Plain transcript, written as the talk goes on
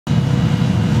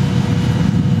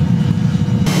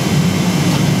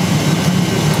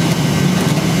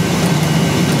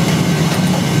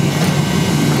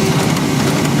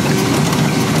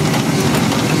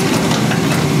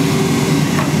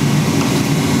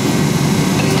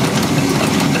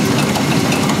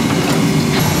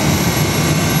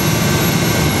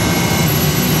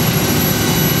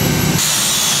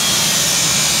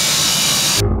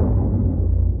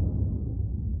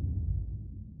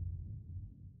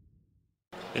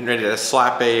Getting ready to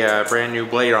slap a brand new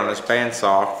blade on this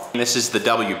bandsaw. This is the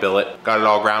W billet. Got it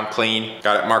all ground clean.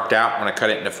 Got it marked out. I'm gonna cut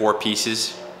it into 4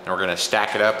 pieces and we're gonna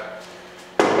stack it up.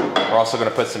 We're also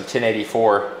gonna put some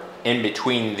 1084 in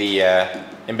between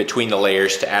the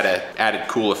layers to add a added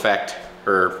cool effect,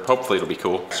 or hopefully it'll be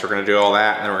cool. So we're gonna do all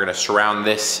that, and then we're gonna surround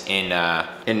this in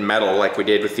metal like we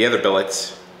did with the other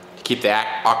billets to keep the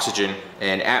oxygen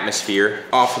and atmosphere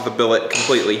off of the billet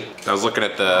completely. I was looking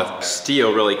at the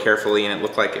steel really carefully and it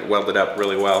looked like it welded up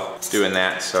really well doing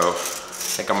that, so I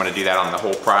think I'm gonna do that on the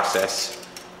whole process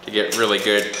to get really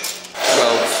good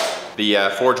welds.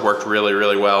 The forge worked really,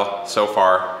 really well so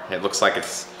far. It looks like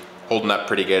it's holding up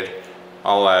pretty good.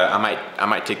 I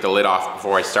might take the lid off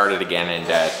before I start it again and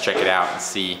check it out and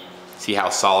see how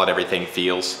solid everything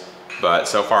feels. But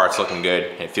so far it's looking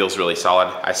good. It feels really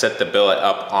solid. I set the billet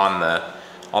up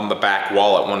on the back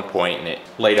wall at one point and it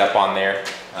laid up on there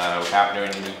without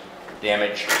doing any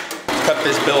damage. Cut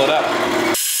this billet up.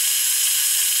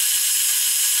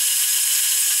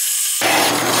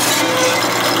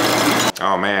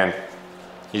 Oh man,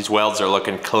 these welds are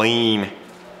looking clean.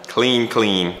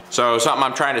 Clean. So something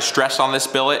I'm trying to stress on this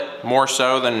billet, more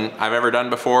so than I've ever done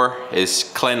before,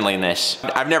 is cleanliness.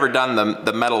 I've never done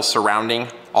the metal surrounding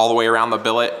all the way around the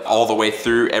billet, all the way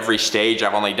through every stage.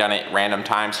 I've only done it random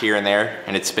times here and there,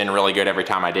 and it's been really good every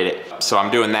time I did it. So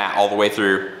I'm doing that all the way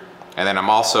through. And then I'm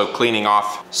also cleaning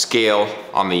off scale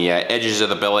on the edges of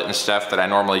the billet and stuff that I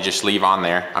normally just leave on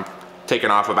there. I'm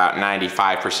taking off about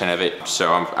 95% of it.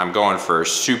 So I'm going for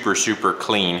super, super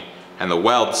clean. And the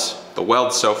welds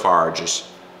so far are just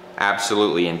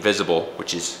absolutely invisible,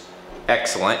 which is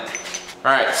excellent.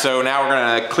 All right, so now we're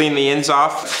gonna clean the ends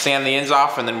off, sand the ends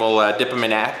off, and then we'll dip them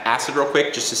in acid real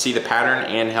quick just to see the pattern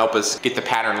and help us get the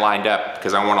pattern lined up,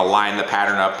 because I wanna line the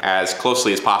pattern up as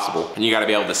closely as possible. And you gotta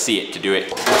be able to see it to do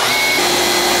it.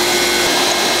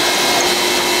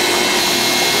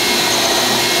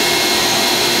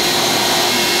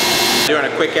 Doing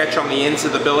a quick etch on the ends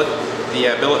of the billet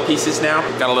pieces now.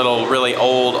 Got a little really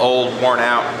old, worn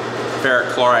out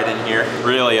ferric chloride in here,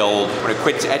 really old. When it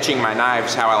quits etching my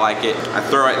knives how I like it, I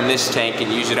throw it in this tank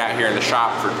and use it out here in the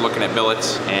shop for looking at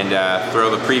billets, and throw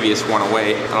the previous one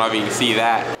away. I don't know if you can see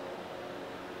that.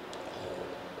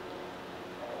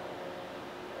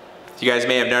 You guys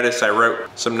may have noticed I wrote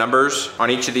some numbers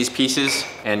on each of these pieces,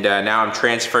 and now I'm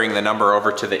transferring the number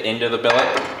over to the end of the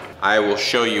billet. I will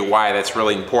show you why that's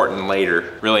really important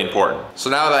later, really important.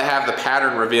 So now that I have the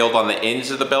pattern revealed on the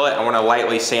ends of the billet, I wanna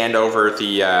lightly sand over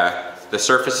the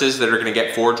surfaces that are gonna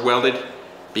get forge welded,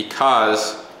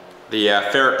 because the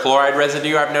ferric chloride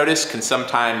residue, I've noticed, can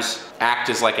sometimes act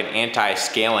as like an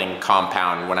anti-scaling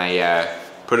compound when I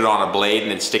put it on a blade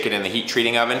and then stick it in the heat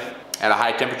treating oven at a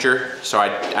high temperature. So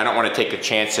I don't wanna take a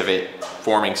chance of it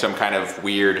forming some kind of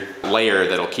weird layer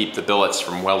that'll keep the billets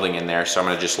from welding in there. So I'm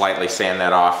gonna just lightly sand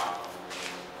that off.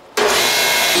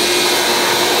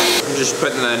 I'm just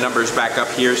putting the numbers back up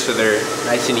here so they're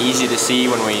nice and easy to see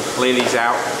when we lay these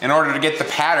out. In order to get the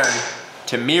pattern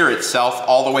to mirror itself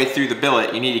all the way through the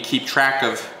billet, you need to keep track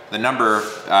of the number,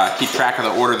 keep track of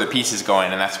the order the piece is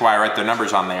going, and that's why I write their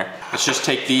numbers on there. Let's just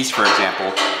take these for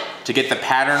example. To get the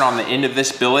pattern on the end of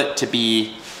this billet to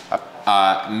be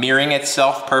mirroring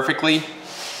itself perfectly,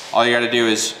 all you gotta do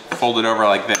is fold it over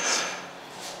like this.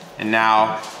 And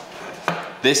now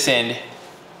this end,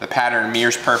 the pattern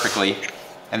mirrors perfectly.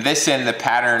 And this end, the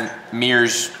pattern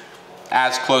mirrors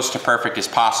as close to perfect as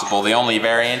possible. The only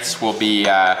variance will be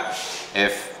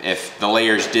if the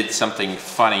layers did something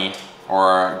funny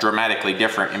or dramatically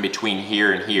different in between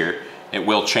here and here. It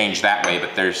will change that way,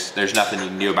 but there's nothing you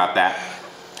can do about that.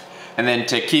 And then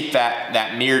to keep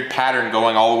that mirrored pattern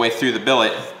going all the way through the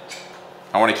billet,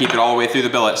 I want to keep it all the way through the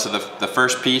billet. So the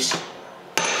first piece,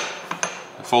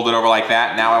 fold it over like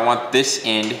that. Now I want this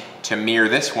end to mirror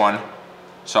this one.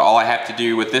 So all I have to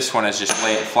do with this one is just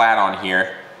lay it flat on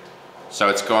here. So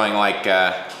it's going like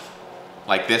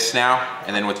this now.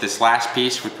 And then with this last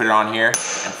piece, we put it on here and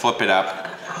flip it up.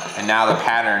 And now the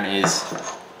pattern is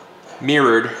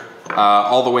mirrored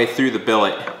all the way through the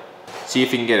billet. See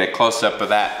if you can get a close-up of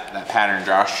that pattern,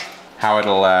 Josh. How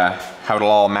it'll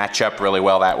all match up really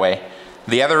well that way.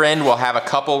 The other end will have a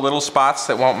couple little spots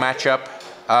that won't match up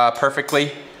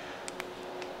perfectly,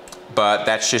 but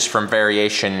that's just from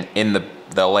variation in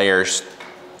the layers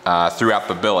throughout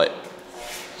the billet.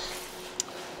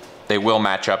 They will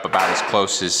match up about as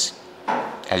close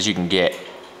as you can get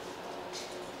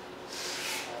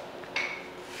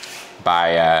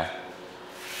by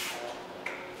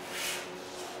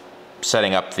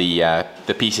setting up the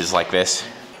pieces like this.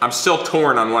 I'm still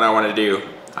torn on what I want to do.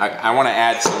 I want to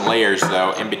add some layers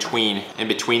though in between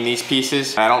these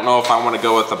pieces. I don't know if I want to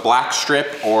go with a black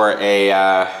strip or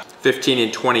a 15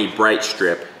 and 20 bright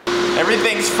strip.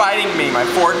 Everything's fighting me. My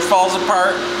forge falls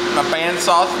apart. My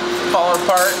bandsaw falls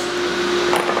apart.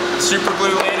 Super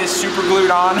glue lid is super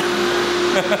glued on.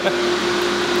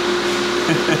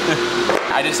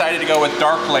 I decided to go with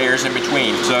dark layers in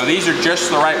between. So these are just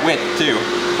the right width too.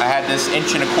 I had this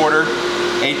 1.25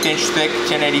 inch, 1/8 inch thick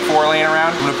 1084 laying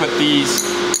around. I'm gonna put these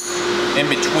in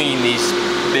between these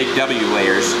big W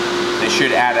layers. They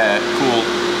should add a cool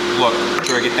look. Make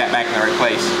sure I get that back in the right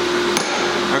place.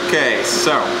 Okay,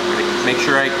 so I'm gonna make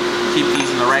sure I keep these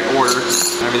in the right order.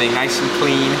 Everything nice and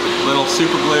clean. A little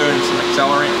super glue and some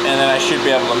accelerant. And then I should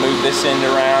be able to move this end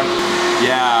around.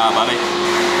 Yeah, buddy.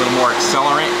 A little more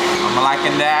accelerant. I'm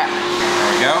liking that. There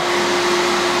we go.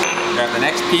 Got the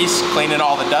next piece, cleaning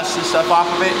all the dust and stuff off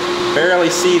of it. Barely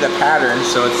see the pattern,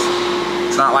 so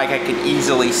it's not like I can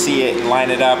easily see it and line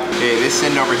it up. Okay, this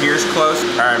end over here is close.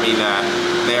 Or I mean,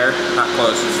 there, not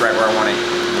close, it's right where I want it.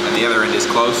 And the other end is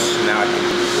close, so now I can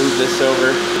move this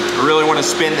over. I really want to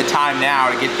spend the time now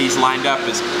to get these lined up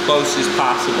as close as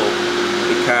possible,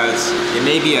 because it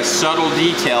may be a subtle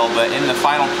detail, but in the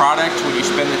final product, when you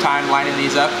spend the time lining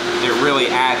these up, it really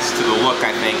adds to the look,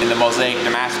 I think, in the mosaic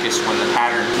Damascus when the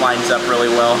pattern lines up really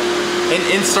well.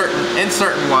 In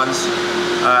certain ones,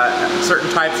 certain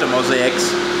types of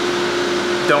mosaics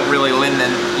don't really lend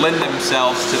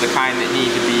themselves to the kind that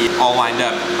need to be all lined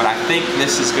up. But I think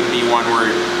this is gonna be one where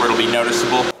it'll be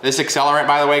noticeable. This accelerant,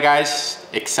 by the way, guys,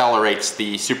 accelerates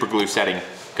the super glue setting,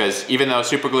 because even though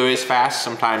super glue is fast,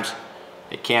 sometimes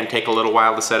it can take a little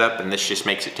while to set up, and this just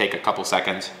makes it take a couple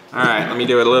seconds. All right, let me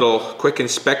do a little quick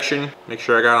inspection. Make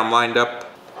sure I got them lined up.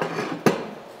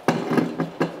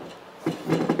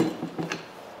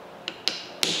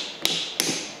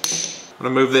 I'm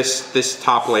gonna move this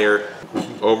top layer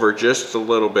over just a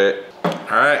little bit.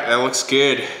 All right, that looks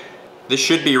good. This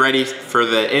should be ready for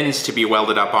the ends to be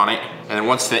welded up on it. And then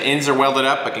once the ends are welded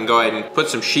up, I can go ahead and put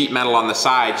some sheet metal on the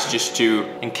sides just to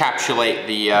encapsulate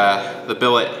the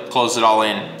billet, close it all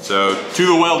in. So, to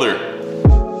the welder.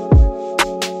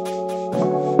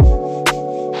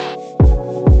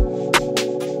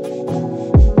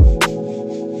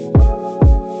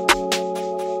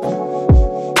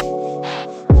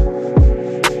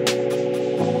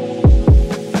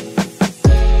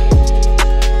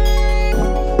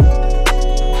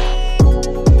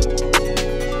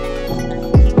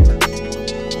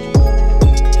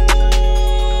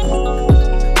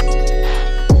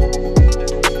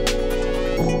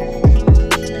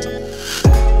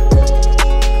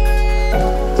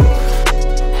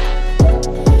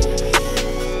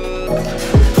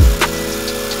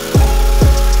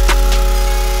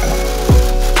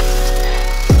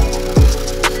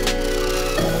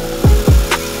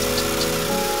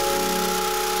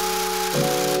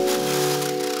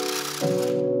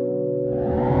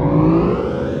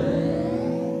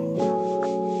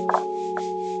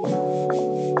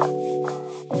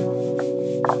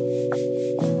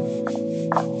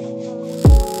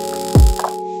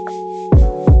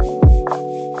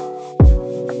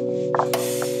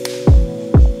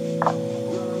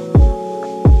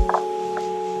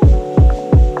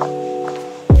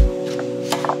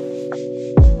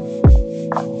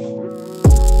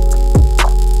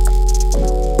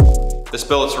 This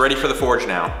billet's ready for the forge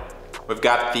now. We've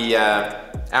got the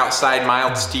outside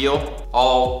mild steel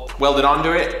all welded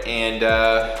onto it, and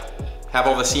have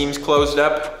all the seams closed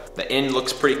up. The end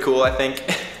looks pretty cool, I think.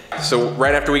 So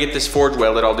right after we get this forge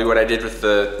welded, I'll do what I did with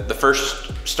the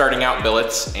first starting out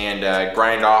billets and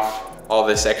grind off all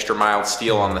this extra mild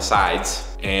steel on the sides,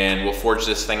 and we'll forge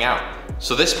this thing out.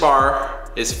 So this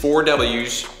bar is 4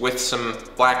 W's with some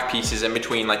black pieces in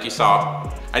between, like you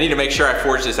saw. I need to make sure I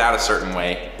forge this out a certain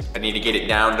way. I need to get it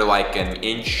down to like 1.5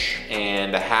 inches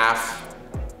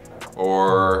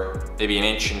or maybe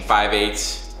 1 5/8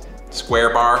 inches square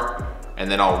bar, and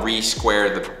then I'll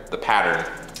re-square the pattern.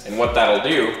 And what that'll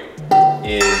do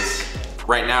is,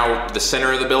 right now the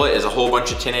center of the billet is a whole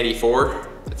bunch of 1084.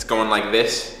 It's going like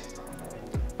this,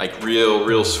 like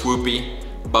real swoopy,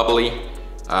 bubbly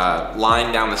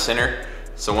line down the center.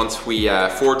 So once we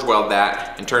forge weld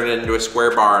that and turn it into a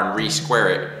square bar and re-square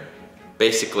it,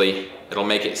 basically it'll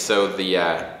make it so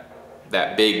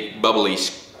that big bubbly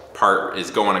part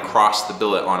is going across the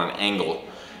billet on an angle.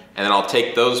 And then I'll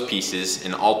take those pieces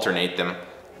and alternate them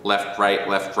left, right,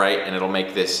 and it'll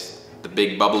make this, the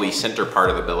big bubbly center part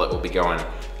of the billet will be going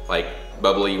like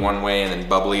bubbly one way and then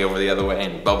bubbly over the other way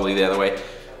and bubbly the other way.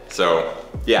 So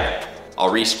yeah, I'll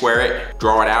re-square it,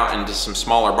 draw it out into some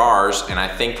smaller bars, and I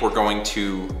think we're gonna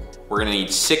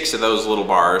need 6 of those little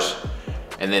bars.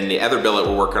 And then the other billet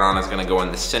we're working on is gonna go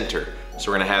in the center.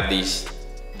 So we're gonna have these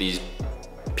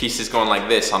pieces going like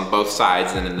this on both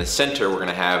sides, and in the center we're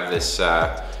gonna have this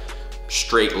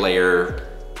straight layer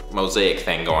mosaic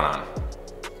thing going on.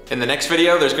 In the next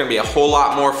video, there's gonna be a whole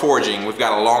lot more forging. We've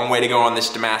got a long way to go on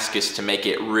this Damascus to make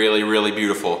it really, really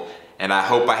beautiful. And I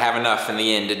hope I have enough in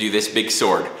the end to do this big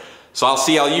sword. So I'll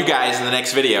see all you guys in the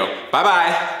next video.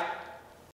 Bye-bye.